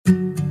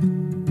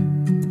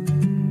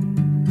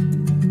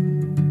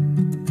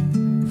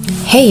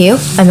Hey you,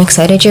 I'm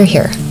excited you're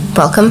here.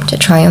 Welcome to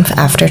Triumph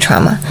After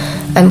Trauma.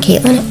 I'm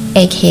Caitlin,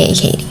 aka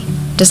Katie,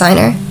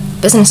 designer,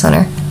 business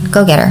owner,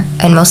 go-getter,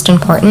 and most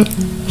important,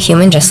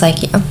 human just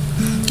like you.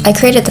 I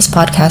created this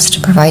podcast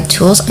to provide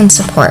tools and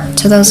support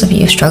to those of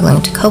you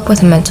struggling to cope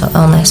with a mental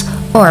illness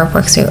or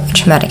work through a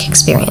traumatic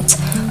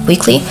experience.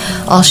 Weekly,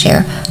 I'll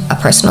share a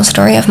personal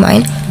story of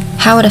mine,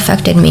 how it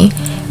affected me,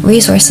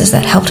 resources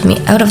that helped me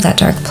out of that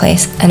dark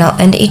place, and I'll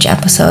end each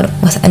episode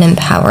with an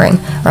empowering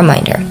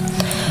reminder.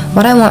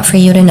 What I want for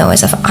you to know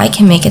is if I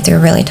can make it through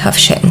really tough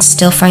shit and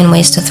still find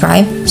ways to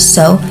thrive,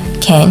 so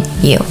can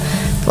you.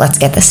 Let's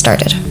get this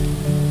started.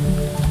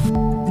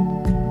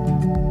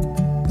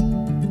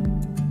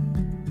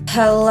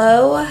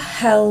 Hello.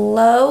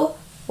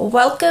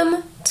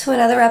 Welcome to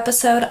another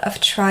episode of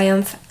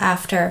Triumph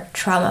After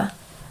Trauma.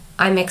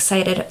 I'm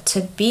excited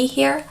to be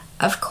here.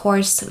 Of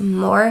course,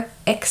 more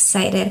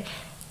excited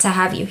to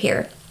have you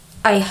here.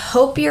 I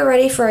hope you're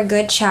ready for a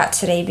good chat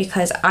today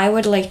because I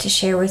would like to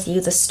share with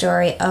you the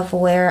story of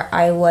where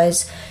I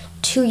was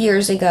 2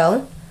 years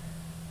ago,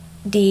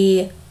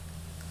 the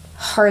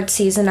hard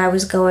season I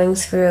was going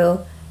through,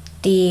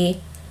 the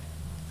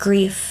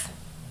grief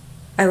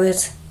I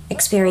was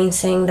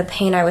experiencing, the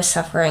pain I was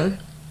suffering,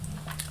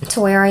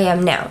 to where I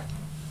am now.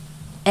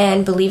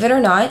 And believe it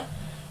or not,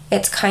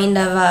 it's kind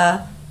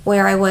of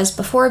where I was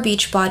before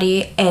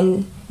Beachbody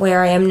and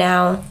where I am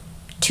now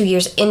 2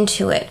 years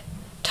into it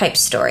type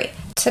story.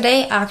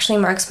 Today actually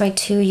marks my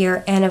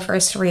 2-year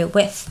anniversary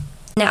with.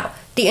 Now,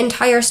 the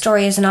entire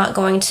story is not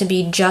going to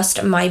be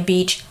just my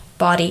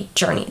Beachbody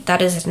journey.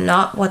 That is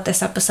not what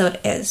this episode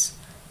is.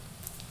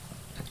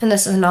 And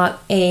this is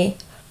not a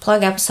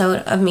plug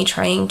episode of me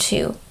trying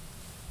to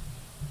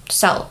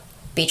sell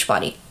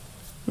Beachbody.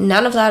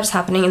 None of that is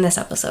happening in this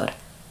episode.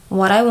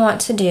 What I want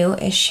to do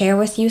is share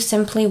with you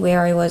simply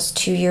where I was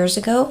 2 years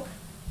ago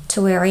to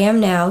where I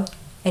am now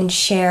and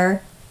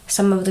share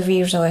some of the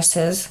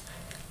resources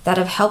that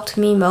have helped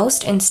me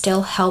most and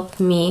still help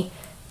me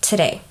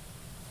today.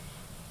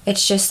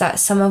 It's just that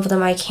some of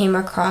them I came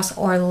across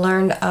or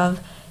learned of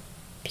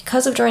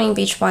because of joining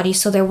Beachbody,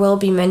 so there will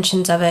be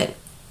mentions of it,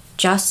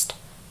 just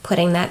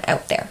putting that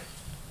out there.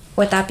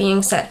 With that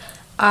being said,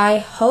 I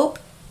hope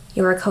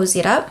you are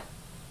cozied up,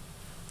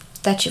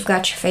 that you've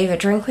got your favorite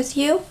drink with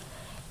you.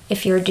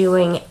 If you're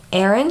doing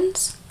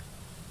errands,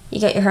 you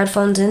get your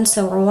headphones in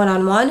so we're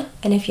one-on-one,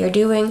 and if you're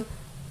doing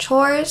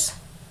chores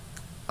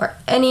or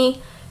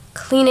any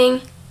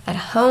cleaning at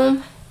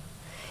home,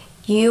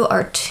 you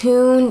are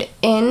tuned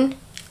in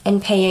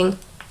and paying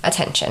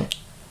attention.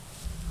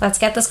 Let's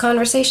get this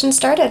conversation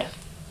started.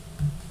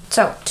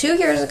 So, 2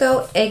 years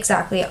ago,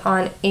 exactly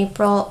on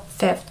April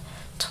 5th,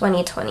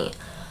 2020,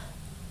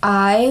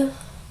 I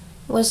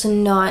was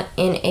not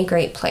in a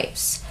great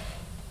place.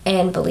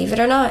 And believe it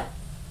or not,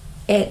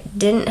 it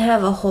didn't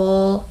have a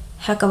whole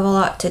heck of a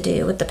lot to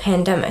do with the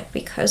pandemic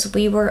because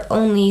we were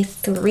only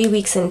 3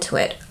 weeks into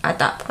it at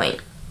that point.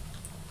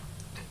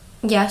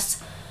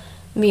 Yes,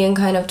 being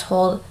kind of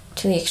told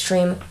to the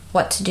extreme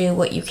what to do,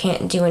 what you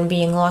can't do, and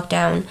being locked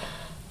down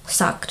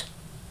sucked.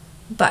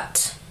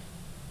 But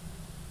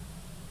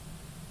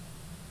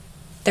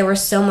there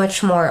was so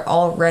much more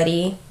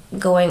already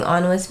going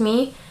on with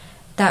me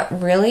that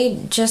really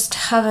just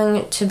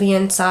having to be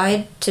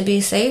inside to be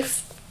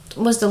safe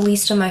was the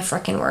least of my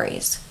frickin'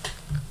 worries.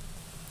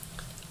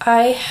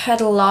 I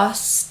had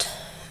lost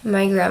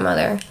my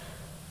grandmother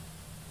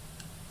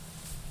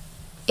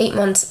 8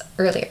 months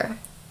earlier,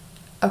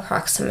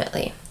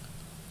 approximately,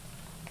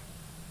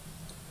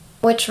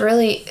 which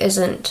really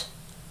isn't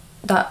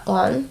that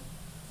long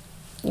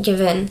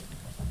given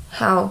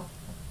how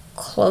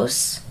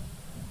close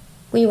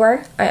we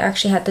were. I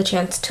actually had the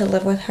chance to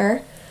live with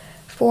her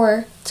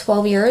for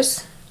 12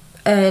 years,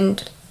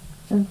 and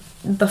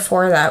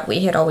before that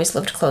we had always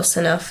lived close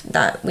enough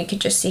that we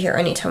could just see her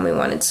anytime we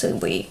wanted, so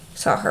we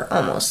saw her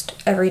almost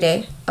every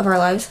day of our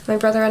lives, my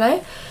brother and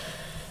I.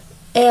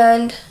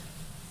 And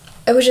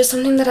it was just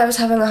something that I was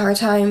having a hard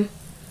time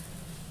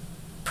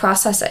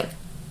processing.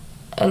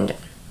 And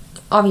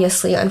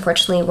obviously,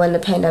 unfortunately, when the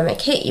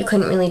pandemic hit, you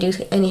couldn't really do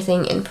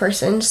anything in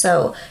person,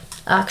 so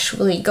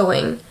actually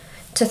going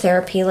to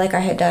therapy like I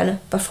had done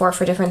before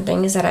for different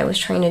things that I was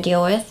trying to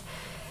deal with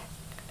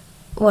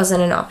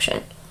wasn't an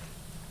option.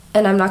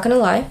 And I'm not gonna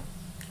lie,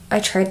 I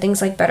tried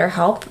things like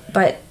BetterHelp,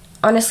 but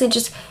honestly,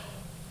 just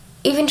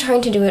even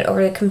trying to do it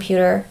over the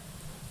computer,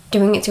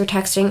 doing it through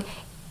texting,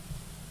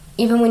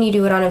 even when you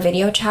do it on a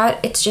video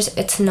chat,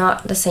 it's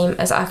not the same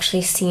as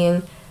actually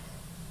seeing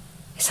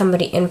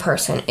somebody in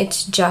person.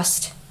 It's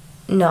just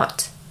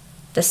not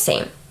the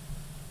same.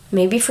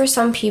 Maybe for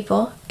some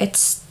people it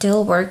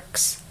still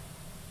works,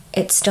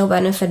 it still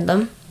benefited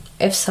them.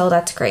 If so,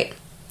 that's great.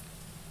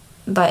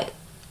 But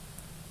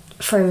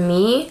for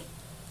me,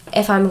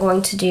 if I'm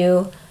going to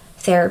do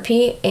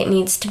therapy, it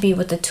needs to be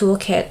with the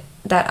toolkit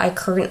that I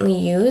currently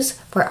use,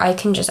 where I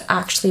can just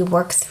actually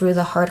work through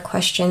the hard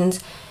questions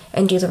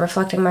and do the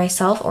reflecting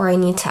myself, or I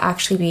need to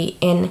actually be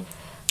in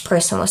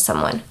person with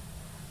someone.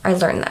 I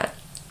learned that.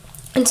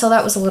 And so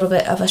that was a little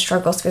bit of a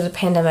struggle through the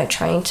pandemic,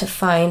 trying to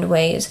find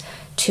ways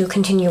to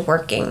continue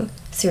working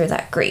through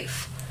that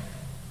grief.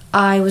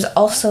 I was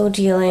also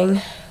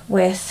dealing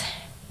with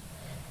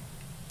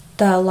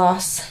the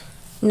loss,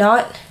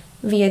 not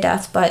via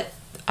death, but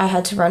I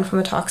had to run from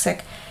a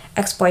toxic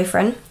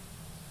ex-boyfriend.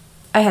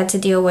 I had to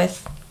deal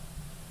with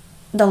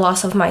the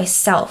loss of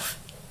myself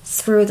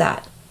through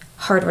that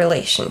hard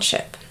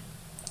relationship.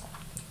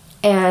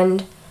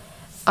 And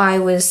I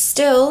was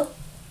still,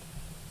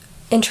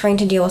 in trying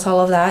to deal with all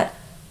of that,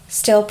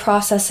 still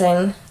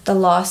processing the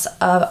loss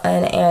of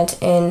an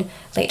aunt in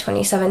late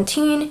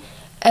 2017,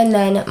 and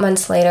then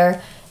months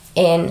later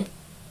in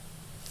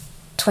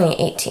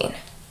 2018.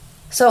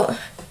 So,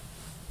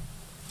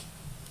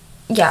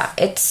 yeah,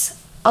 it's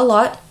a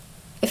lot.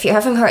 If you're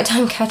having a hard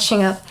time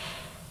catching up,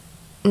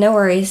 no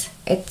worries.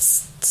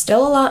 It's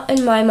still a lot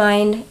in my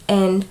mind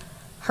and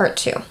heart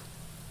too.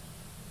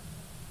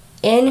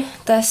 In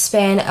the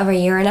span of a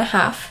year and a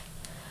half,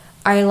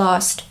 I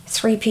lost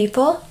 3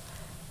 people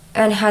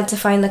and had to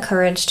find the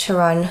courage to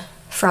run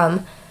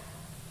from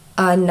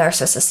a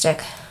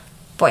narcissistic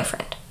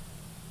boyfriend.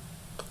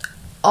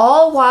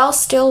 All while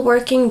still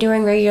working,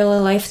 doing regular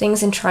life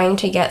things, and trying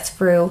to get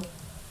through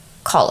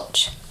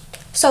college.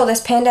 So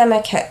this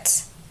pandemic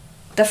hits.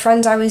 The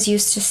friends I was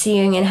used to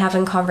seeing and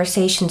having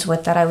conversations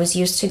with, that I was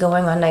used to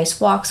going on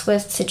nice walks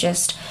with to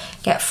just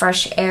get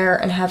fresh air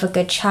and have a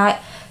good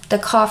chat, the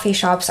coffee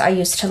shops I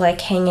used to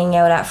like hanging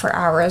out at for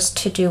hours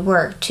to do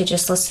work, to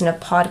just listen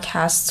to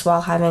podcasts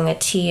while having a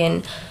tea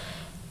and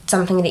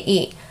something to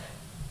eat,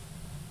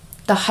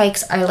 the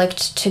hikes I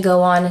liked to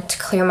go on to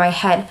clear my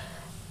head.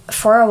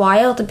 For a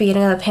while at the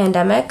beginning of the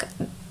pandemic,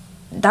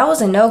 that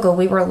was a no-go.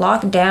 We were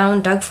locked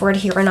down. Doug Ford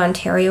here in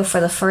Ontario for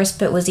the first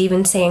bit was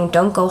even saying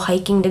don't go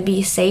hiking to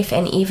be safe,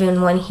 and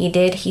even when he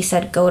did, he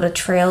said go to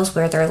trails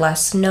where they're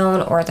less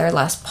known or they're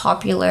less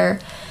popular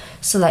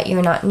so that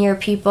you're not near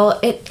people.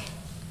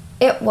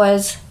 It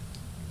was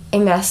a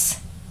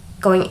mess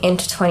going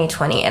into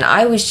 2020, and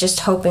I was just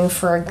hoping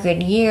for a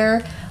good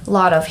year, a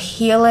lot of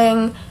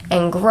healing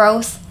and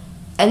growth,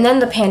 and then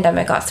the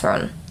pandemic got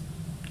thrown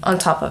on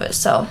top of it.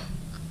 So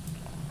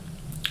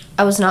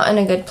I was not in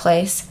a good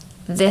place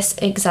this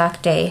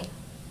exact day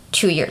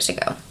 2 years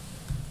ago.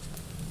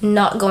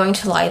 Not going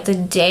to lie, the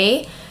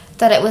day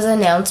that it was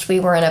announced we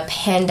were in a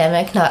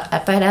pandemic, not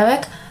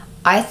epidemic,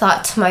 I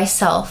thought to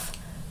myself,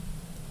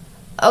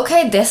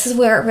 okay, this is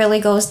where it really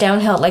goes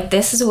downhill. Like,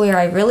 this is where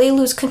I really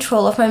lose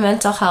control of my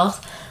mental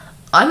health.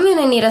 I'm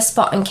gonna need a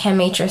spot in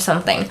CAMH or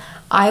something.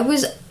 I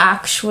was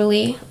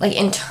actually, like,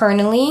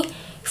 internally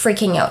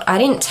freaking out. I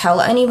didn't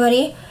tell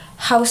anybody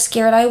how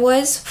scared I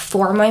was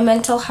for my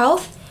mental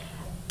health,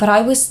 but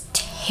I was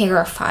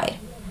terrified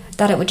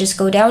that it would just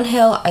go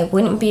downhill. I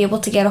wouldn't be able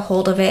to get a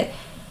hold of it.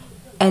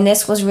 And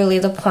this was really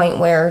the point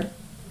where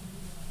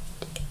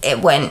it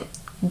went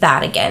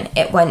bad again.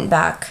 It went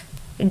back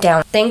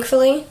down.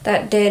 Thankfully,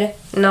 that did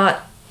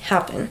not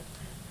happen.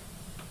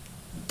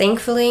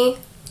 Thankfully,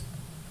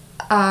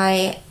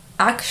 I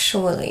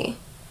actually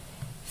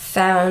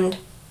found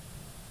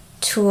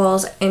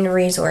tools and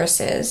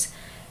resources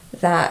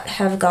that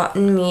have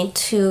gotten me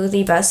to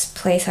the best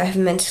place I have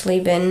mentally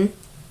been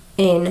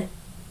in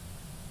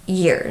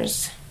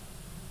years.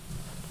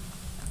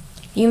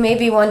 You may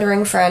be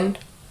wondering, friend,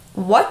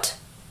 what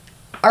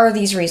are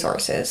these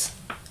resources?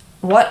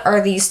 What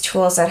are these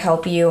tools that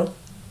help you?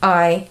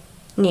 I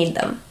need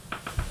them.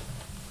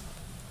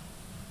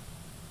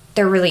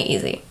 They're really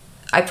easy,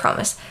 I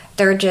promise.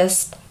 They're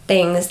just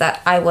things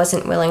that I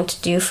wasn't willing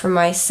to do for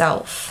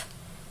myself,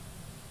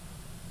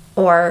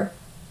 or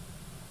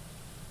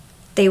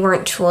they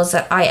weren't tools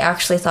that I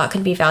actually thought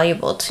could be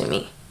valuable to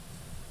me,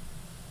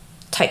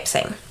 type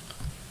thing.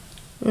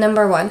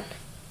 Number 1,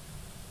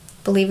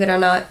 believe it or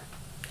not,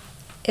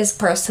 is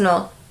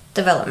personal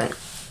development.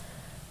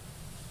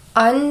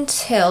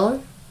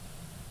 Until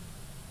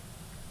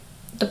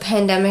the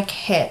pandemic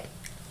hit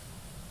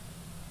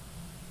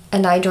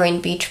and I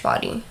joined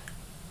Beachbody,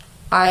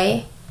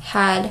 I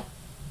had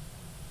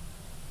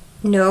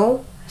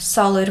no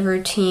solid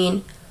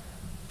routine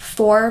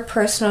for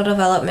personal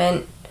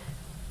development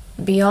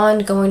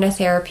beyond going to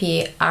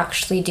therapy,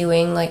 actually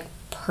doing like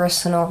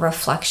personal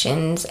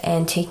reflections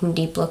and taking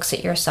deep looks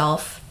at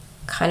yourself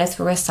kind of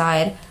through a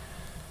side.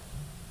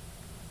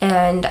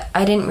 And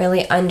I didn't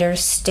really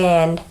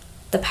understand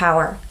the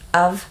power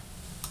of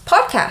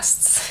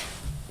podcasts.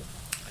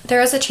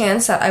 There is a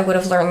chance that I would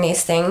have learned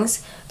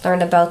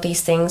about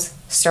these things,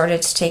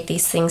 started to take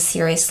these things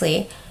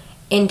seriously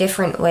in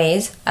different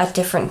ways at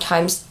different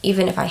times,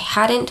 even if I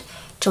hadn't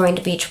joined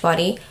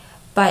Beachbody.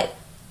 But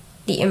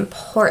the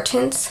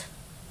importance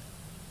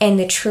and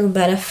the true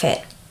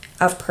benefit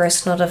of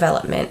personal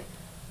development,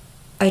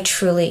 I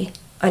truly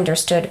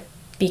understood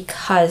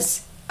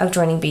because of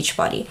joining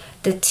Beachbody.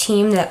 The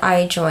team that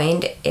I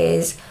joined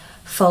is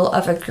full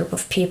of a group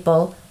of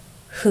people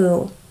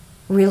who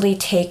really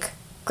take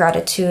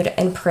gratitude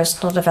and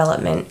personal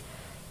development,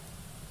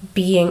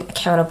 being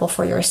accountable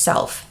for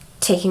yourself,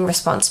 taking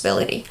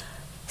responsibility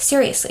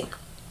seriously.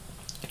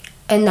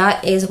 And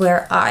that is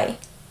where I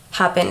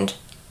happened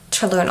to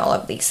to learn all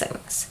of these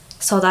things.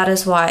 So that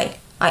is why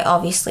I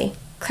obviously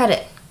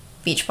credit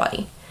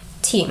Beachbody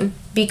team,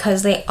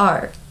 because they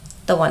are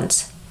the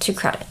ones to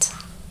credit.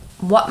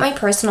 What my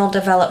personal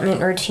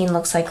development routine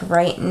looks like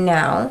right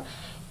now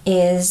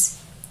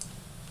is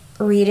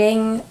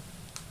reading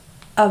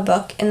a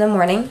book in the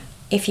morning,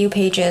 a few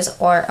pages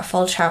or a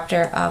full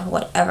chapter of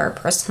whatever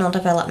personal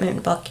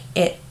development book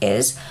it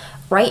is.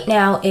 Right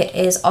now, it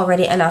is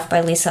Already Enough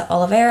by Lisa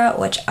Oliveira,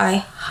 which I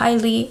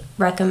highly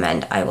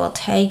recommend. I will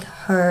tag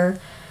her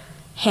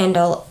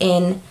handle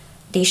in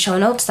the show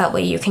notes. That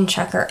way you can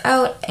check her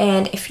out.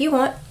 And if you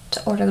want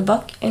to order the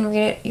book and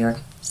read it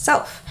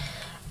yourself.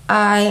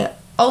 I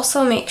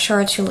also make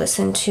sure to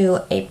listen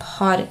to a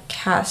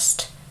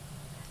podcast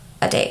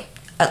a day,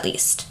 at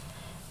least.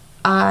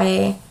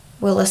 I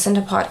will listen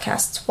to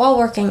podcasts while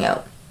working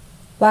out,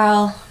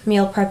 while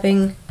meal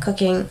prepping,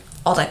 cooking,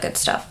 all that good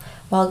stuff,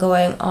 while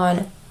going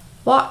on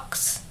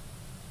walks,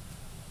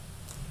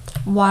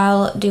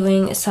 while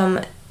doing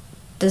some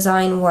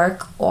design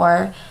work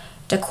or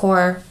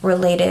decor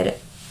related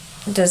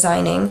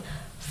designing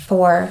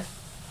for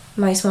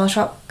my small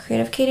shop,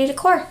 Creative Katie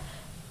Decor.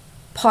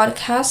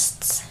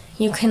 Podcasts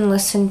you can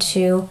listen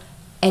to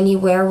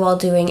anywhere while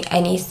doing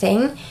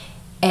anything,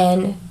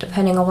 and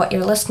depending on what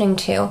you're listening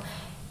to,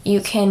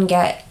 you can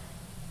get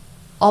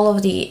all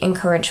of the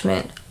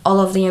encouragement, all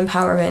of the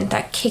empowerment,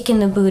 that kick in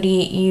the booty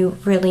you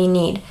really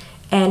need.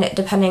 And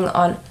depending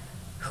on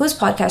whose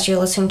podcast you're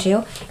listening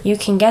to, you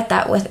can get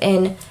that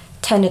within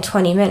 10 to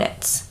 20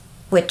 minutes,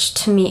 which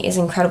to me is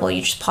incredible.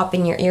 You just pop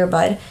in your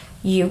earbud,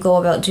 you go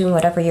about doing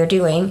whatever you're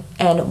doing,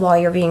 and while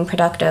you're being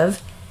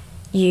productive,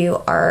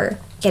 you are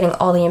getting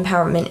all the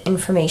empowerment,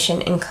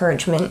 information,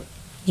 encouragement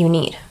you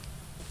need.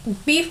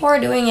 Before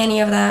doing any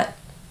of that,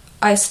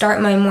 I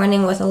start my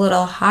morning with a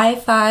little high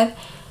five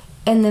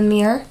in the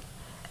mirror,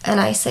 and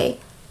I say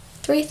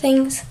 3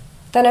 things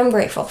that I'm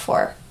grateful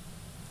for.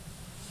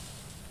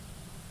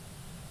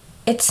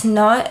 It's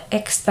not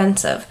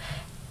expensive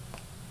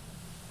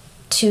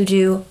to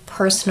do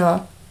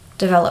personal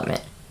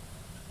development.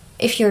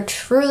 If you're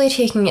truly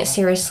taking it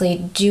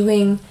seriously,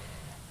 doing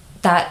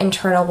that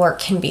internal work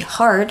can be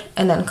hard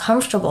and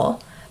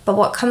uncomfortable, but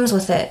what comes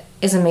with it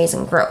is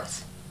amazing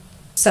growth.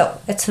 So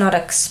it's not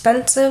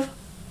expensive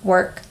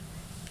work,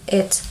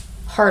 it's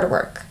hard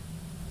work,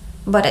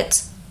 but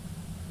it's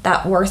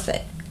that worth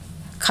it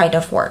kind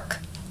of work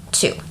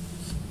too.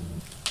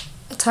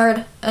 It's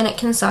hard and it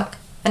can suck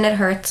and it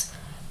hurts,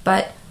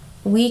 but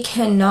we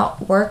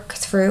cannot work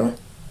through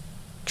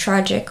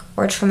tragic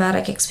or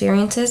traumatic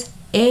experiences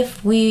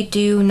if we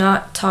do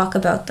not talk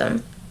about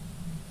them.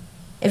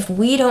 If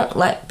we don't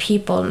let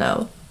people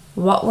know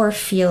what we're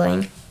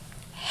feeling,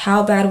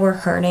 how bad we're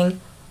hurting,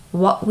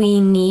 what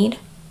we need,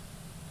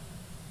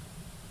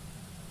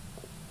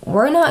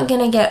 we're not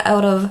going to get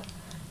out of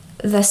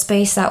the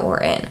space that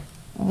we're in.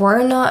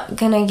 We're not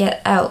going to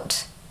get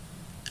out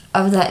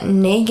of that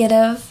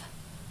negative,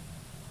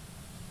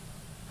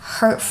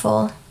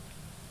 hurtful,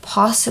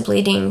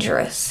 possibly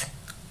dangerous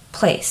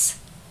place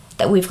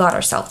that we've got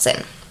ourselves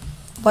in.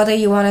 Whether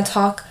you want to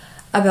talk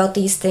about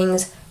these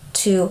things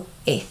to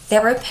a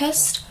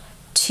therapist,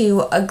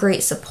 to a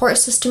great support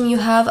system you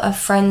have of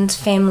friends,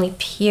 family,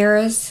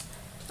 peers,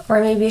 or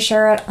maybe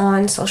share it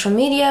on social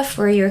media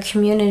for your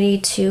community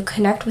to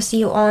connect with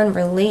you on,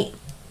 relate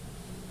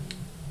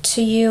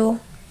to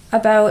you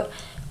about,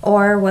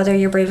 or whether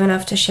you're brave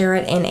enough to share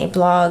it in a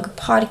blog,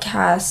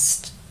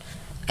 podcast,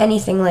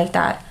 anything like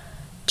that.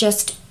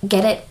 Just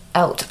get it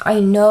out. I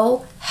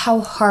know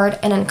how hard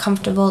and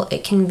uncomfortable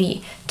it can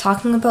be.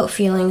 Talking about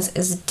feelings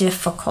is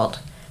difficult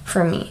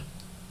for me.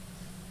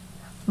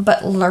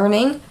 But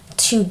learning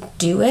to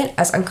do it,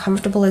 as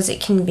uncomfortable as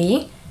it can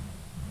be,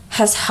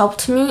 has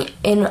helped me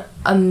in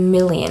a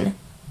million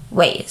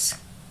ways.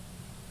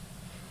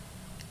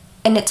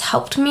 And it's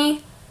helped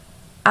me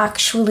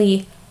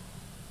actually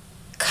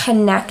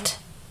connect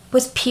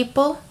with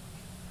people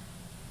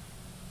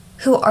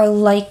who are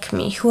like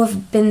me, who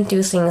have been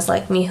through things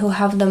like me, who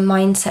have the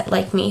mindset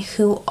like me,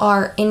 who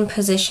are in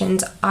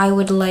positions I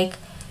would like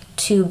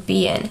to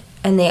be in,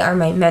 and they are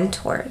my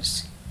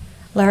mentors.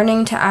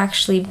 Learning to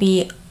actually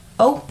be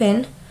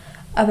open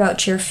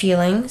about your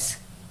feelings,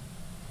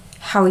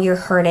 how you're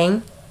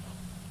hurting,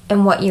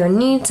 and what your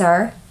needs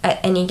are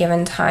at any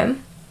given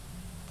time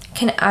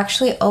can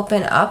actually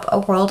open up a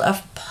world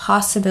of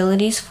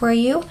possibilities for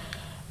you,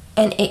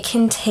 and it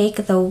can take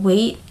the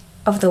weight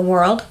of the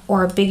world,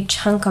 or a big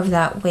chunk of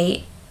that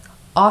weight,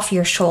 off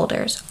your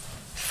shoulders.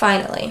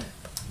 Finally,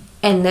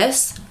 and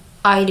this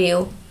I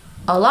do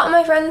a lot,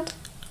 my friend.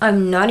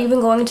 I'm not even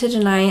going to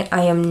deny it.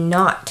 I am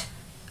not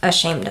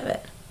ashamed of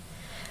it.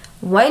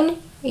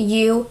 When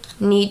you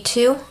need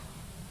to,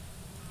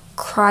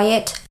 cry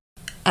it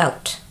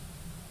out.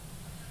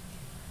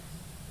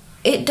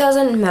 It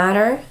doesn't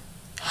matter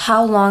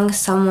how long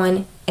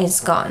someone is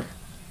gone.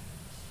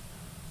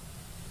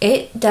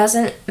 It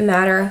doesn't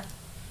matter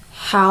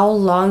how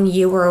long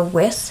you were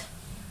with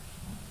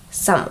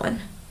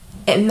someone.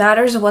 It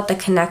matters what the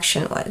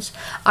connection was.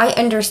 I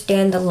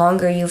understand the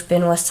longer you've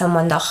been with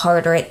someone, the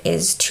harder it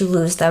is to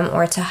lose them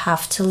or to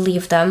have to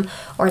leave them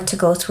or to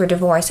go through a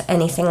divorce,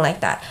 anything like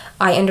that.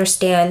 I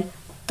understand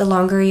the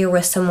longer you're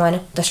with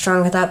someone, the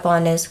stronger that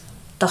bond is,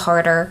 the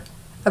harder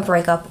a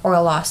breakup or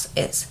a loss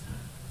is.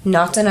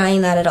 Not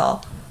denying that at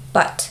all.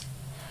 But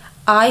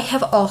I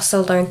have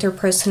also learned through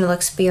personal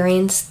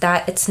experience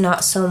that it's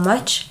not so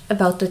much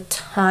about the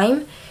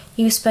time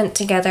you spent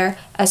together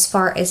as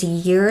far as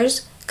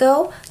years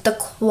go. The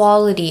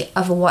quality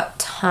of what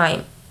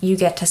time you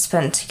get to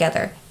spend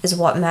together is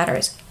what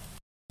matters.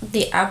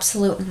 The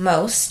absolute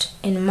most,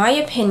 in my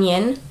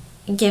opinion,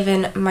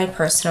 given my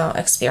personal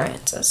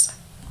experiences.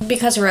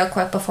 Because real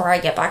quick, before I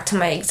get back to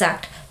my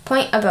exact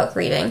point about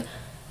grieving,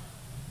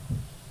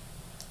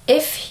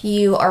 if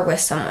you are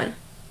with someone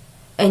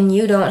and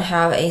you don't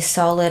have a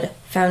solid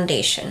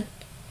foundation,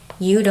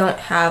 you don't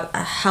have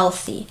a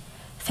healthy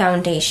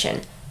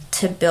foundation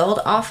to build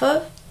off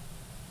of,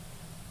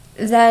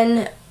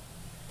 then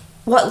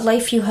what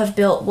life you have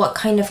built, what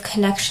kind of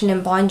connection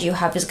and bond you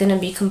have is going to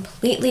be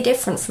completely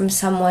different from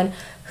someone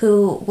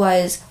who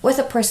was with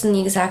a person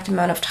the exact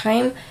amount of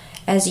time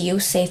as you,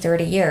 say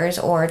 30 years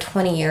or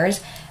 20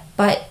 years,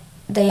 but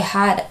they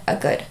had a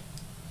good,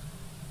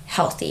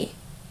 healthy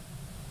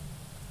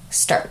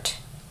start.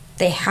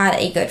 They had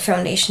a good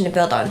foundation to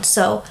build on.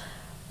 So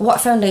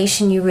what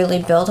foundation you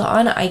really build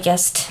on, I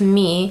guess to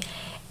me,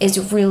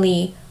 is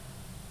really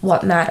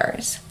what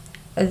matters.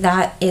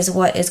 That is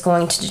what is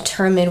going to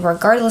determine,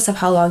 regardless of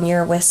how long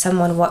you're with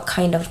someone, what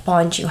kind of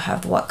bond you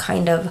have, what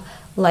kind of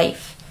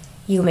life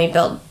you may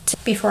build.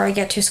 Before I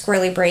get too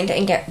squirrely brained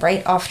and get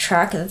right off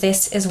track,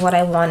 this is what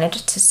I wanted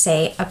to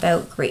say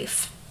about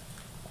grief.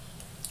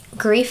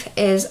 Grief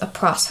is a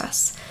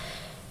process.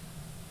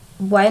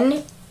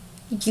 When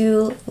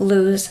you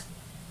lose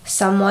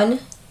someone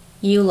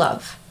you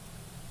love,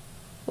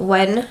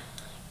 when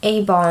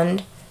a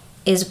bond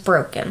is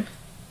broken,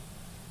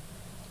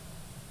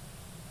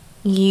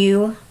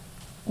 you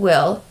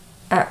will,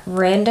 at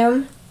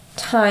random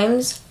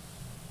times,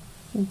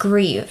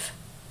 grieve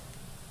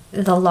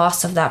the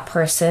loss of that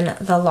person,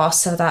 the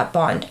loss of that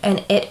bond,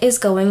 and it is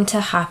going to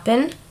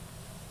happen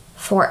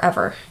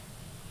forever.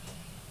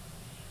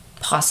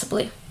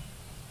 Possibly.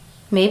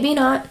 Maybe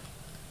not,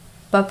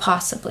 but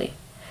possibly.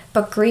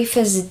 But grief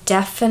is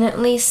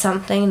definitely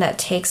something that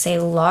takes a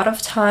lot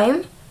of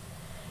time,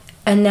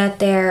 and that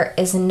there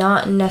is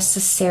not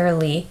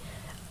necessarily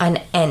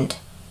an end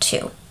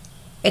to.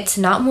 It's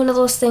not one of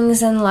those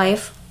things in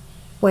life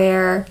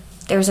where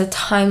there's a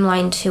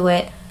timeline to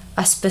it,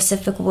 a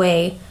specific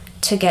way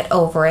to get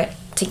over it,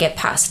 to get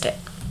past it.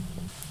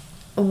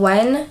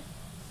 When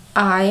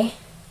I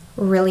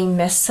really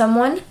miss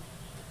someone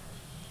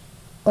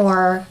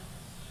or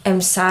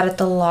am sad at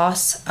the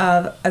loss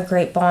of a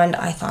great bond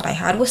I thought I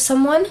had with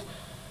someone,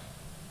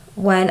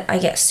 when I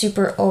get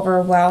super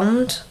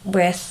overwhelmed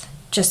with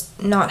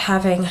just not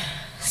having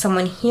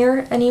someone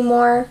here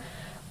anymore,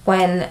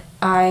 when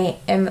I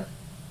am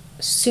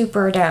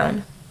super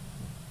down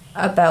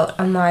about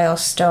a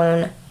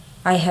milestone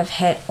I have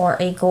hit or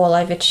a goal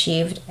I've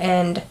achieved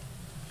and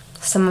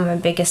some of my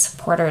biggest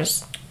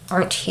supporters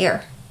aren't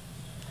here.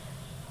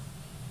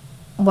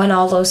 When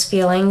all those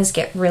feelings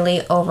get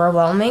really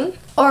overwhelming,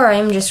 or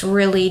I'm just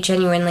really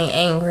genuinely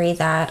angry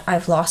that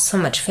I've lost so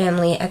much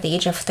family at the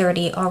age of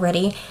 30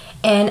 already,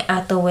 and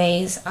at the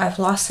ways I've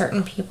lost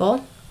certain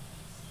people,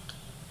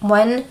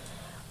 when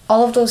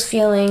all of those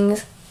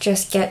feelings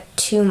just get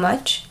too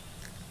much,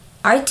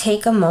 I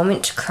take a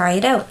moment to cry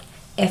it out.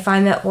 If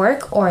I'm at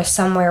work or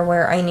somewhere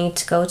where I need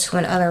to go to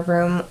another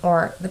room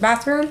or the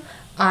bathroom,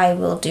 I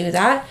will do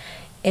that.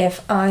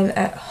 If I'm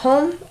at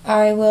home,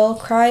 I will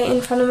cry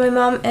in front of my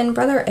mom and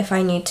brother if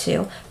I need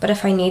to. But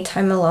if I need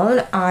time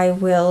alone, I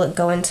will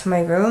go into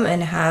my room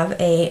and have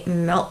a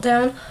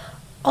meltdown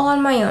all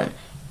on my own.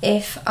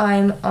 If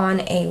I'm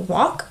on a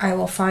walk, I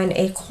will find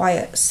a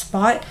quiet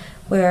spot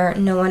where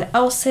no one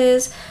else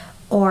is.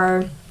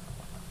 Or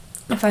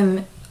if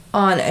I'm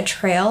on a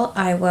trail,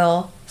 I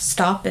will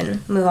stop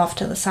and move off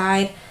to the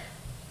side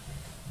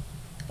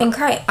and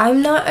cry.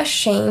 I'm not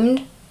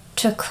ashamed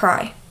to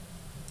cry,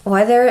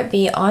 whether it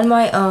be on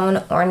my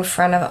own or in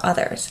front of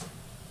others.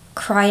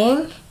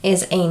 Crying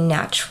is a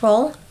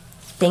natural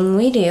thing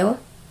we do,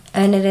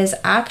 and it is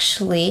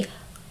actually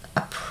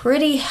a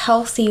pretty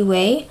healthy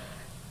way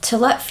to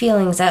let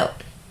feelings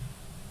out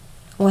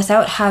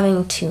without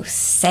having to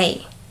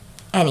say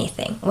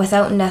anything,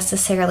 without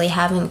necessarily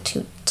having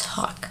to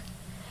talk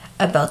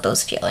about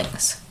those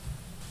feelings.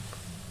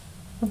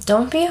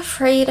 Don't be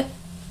afraid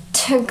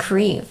to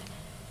grieve.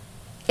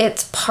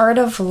 It's part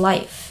of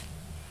life.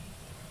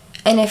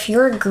 And if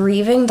you're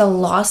grieving the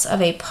loss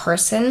of a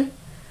person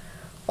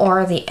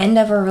or the end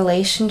of a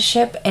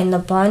relationship and the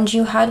bond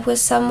you had with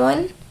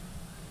someone,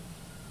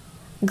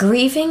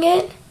 grieving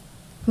it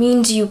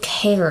means you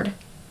cared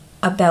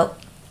about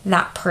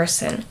that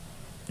person,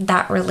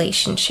 that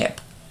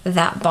relationship,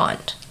 that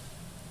bond.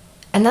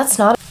 And that's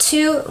not.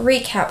 To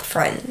recap,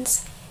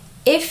 friends,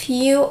 if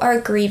you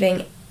are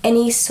grieving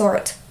any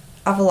sort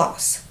of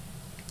loss,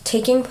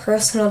 taking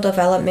personal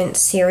development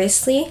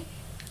seriously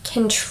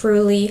can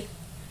truly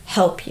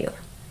help you.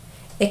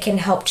 It can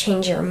help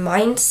change your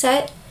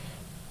mindset.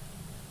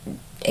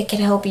 It can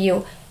help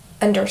you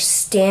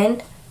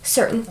understand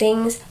certain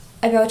things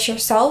about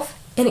yourself,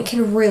 and it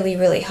can really,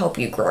 really help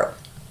you grow.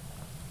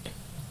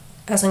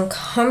 As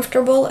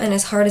uncomfortable and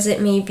as hard as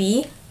it may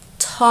be,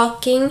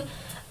 talking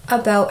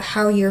about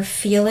how you're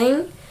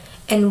feeling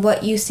and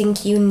what you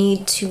think you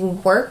need to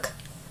work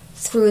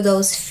through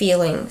those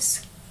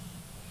feelings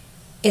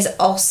is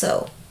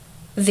also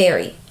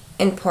very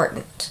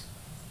important.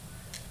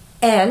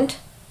 And,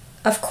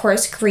 of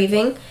course,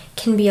 grieving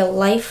can be a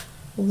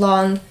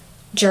lifelong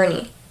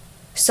journey.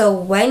 So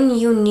when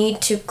you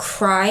need to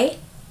cry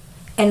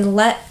and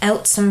let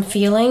out some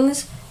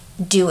feelings,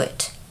 do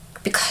it.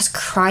 Because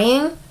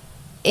crying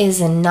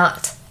is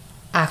not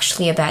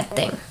actually a bad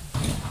thing.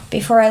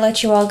 Before I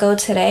let you all go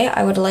today,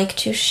 I would like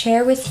to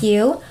share with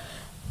you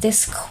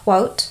this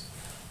quote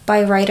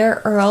by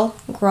writer Earl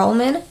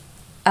Grolman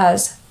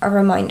as a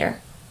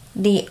reminder.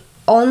 The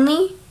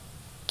only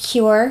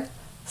cure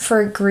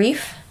for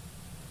grief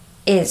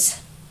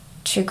is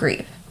to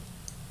grieve.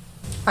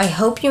 I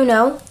hope you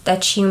know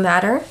that you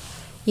matter,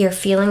 your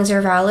feelings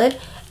are valid,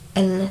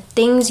 and the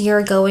things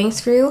you're going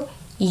through,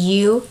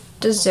 you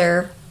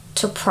deserve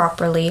to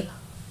properly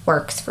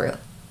work through.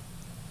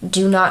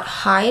 Do not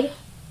hide.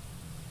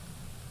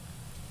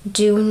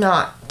 Do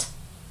not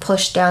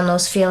push down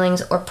those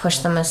feelings or push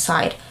them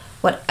aside.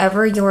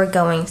 Whatever you're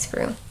going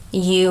through,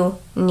 you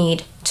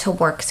need to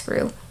work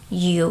through.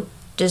 You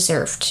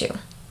deserve to.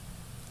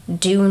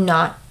 Do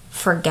not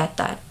forget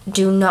that.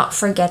 Do not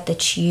forget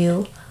that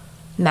you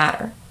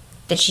matter,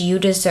 that you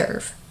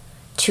deserve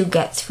to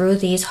get through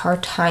these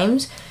hard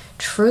times,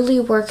 truly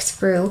work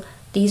through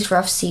these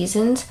rough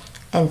seasons,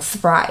 and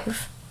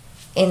thrive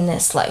in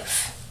this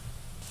life.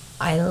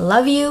 I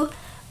love you,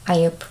 I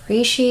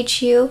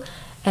appreciate you,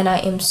 and I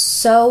am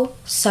so,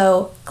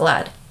 so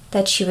glad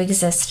that you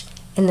exist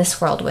in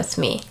this world with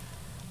me.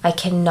 I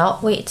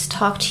cannot wait to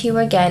talk to you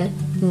again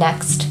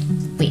next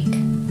week.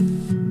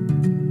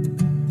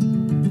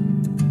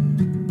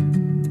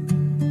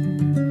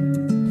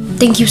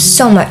 Thank you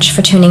so much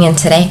for tuning in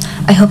today.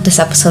 I hope this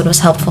episode was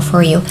helpful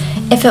for you.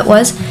 If it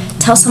was,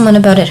 tell someone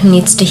about it who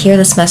needs to hear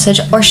this message,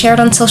 or share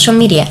it on social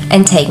media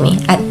and tag me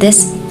at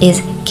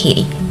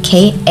ThisIsKaitey,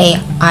 Kaitey,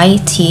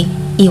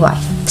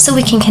 so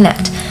we can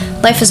connect.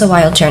 Life is a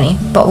wild journey,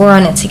 but we're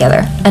on it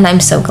together, and I'm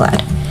so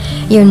glad.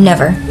 You're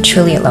never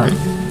truly alone.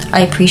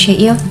 I appreciate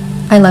you,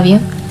 I love you,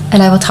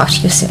 and I will talk to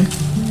you soon.